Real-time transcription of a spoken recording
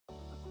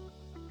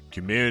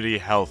Community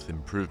Health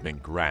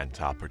Improvement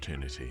Grant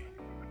Opportunity.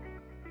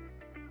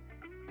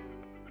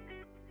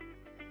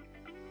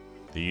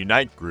 The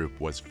Unite Group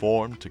was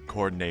formed to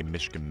coordinate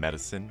Michigan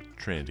Medicine,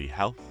 Trinity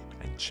Health,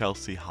 and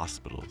Chelsea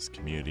Hospital's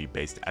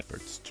community-based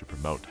efforts to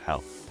promote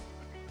health.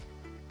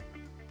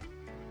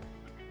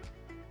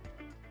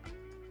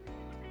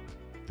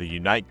 The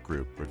Unite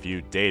Group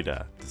reviewed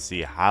data to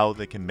see how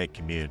they can make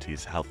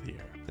communities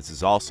healthier. This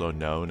is also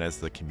known as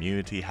the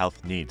Community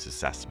Health Needs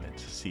Assessment,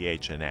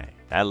 CHNA.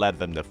 That led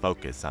them to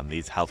focus on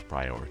these health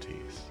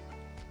priorities: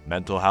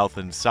 mental health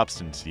and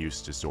substance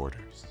use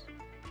disorders,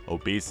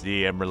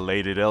 obesity and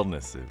related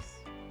illnesses,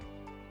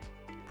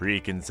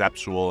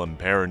 pre-conceptual and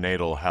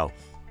perinatal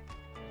health.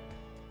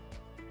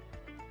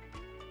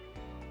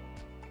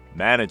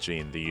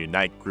 Managing the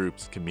Unite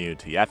Group's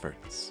community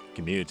efforts,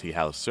 Community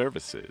Health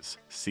Services,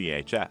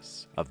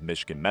 CHS, of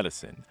Michigan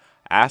Medicine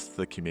asked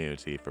the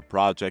community for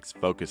projects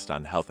focused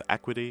on health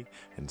equity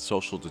and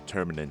social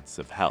determinants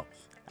of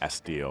health,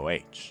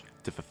 SDOH,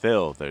 to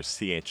fulfill their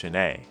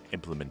CHNA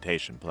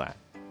implementation plan.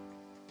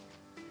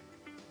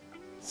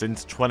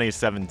 Since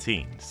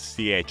 2017,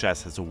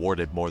 CHS has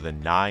awarded more than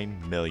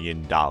 $9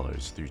 million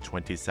through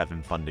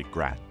 27 funded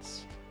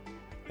grants.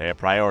 They have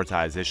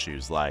prioritized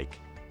issues like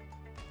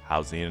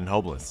housing and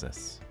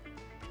homelessness,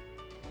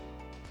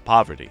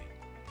 poverty,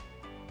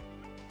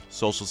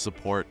 social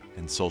support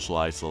and social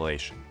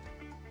isolation,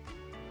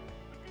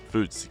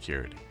 food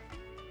security.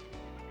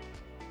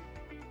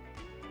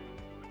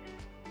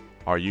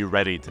 Are you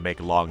ready to make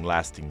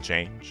long-lasting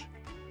change?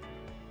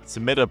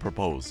 Submit a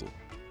proposal.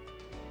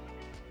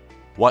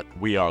 What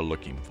we are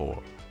looking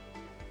for: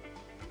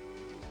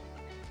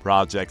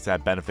 projects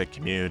that benefit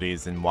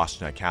communities in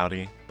Washtenaw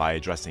County by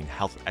addressing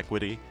health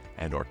equity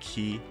and/or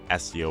key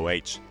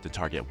SDOH to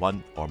target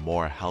one or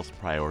more health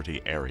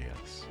priority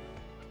areas.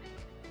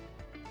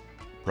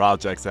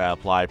 Projects that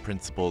apply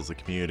principles of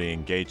community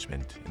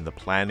engagement in the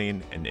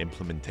planning and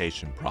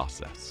implementation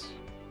process.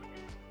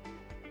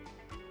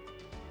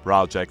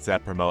 Projects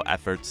that promote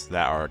efforts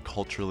that are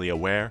culturally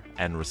aware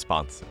and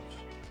responsive.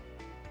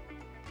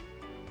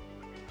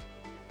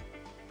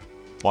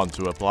 Want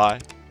to apply?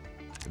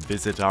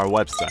 Visit our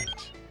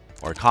website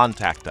or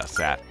contact us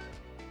at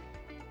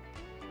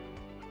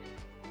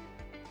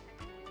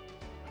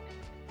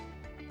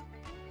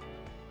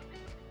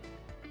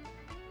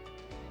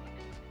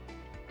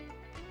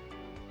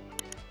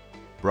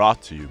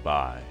Brought to you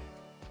by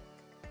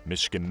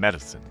Michigan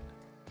Medicine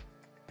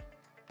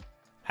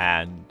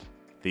and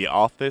the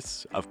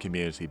Office of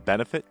Community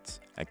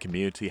Benefits and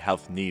Community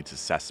Health Needs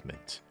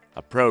Assessment,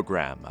 a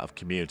program of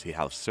Community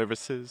Health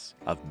Services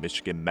of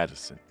Michigan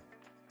Medicine.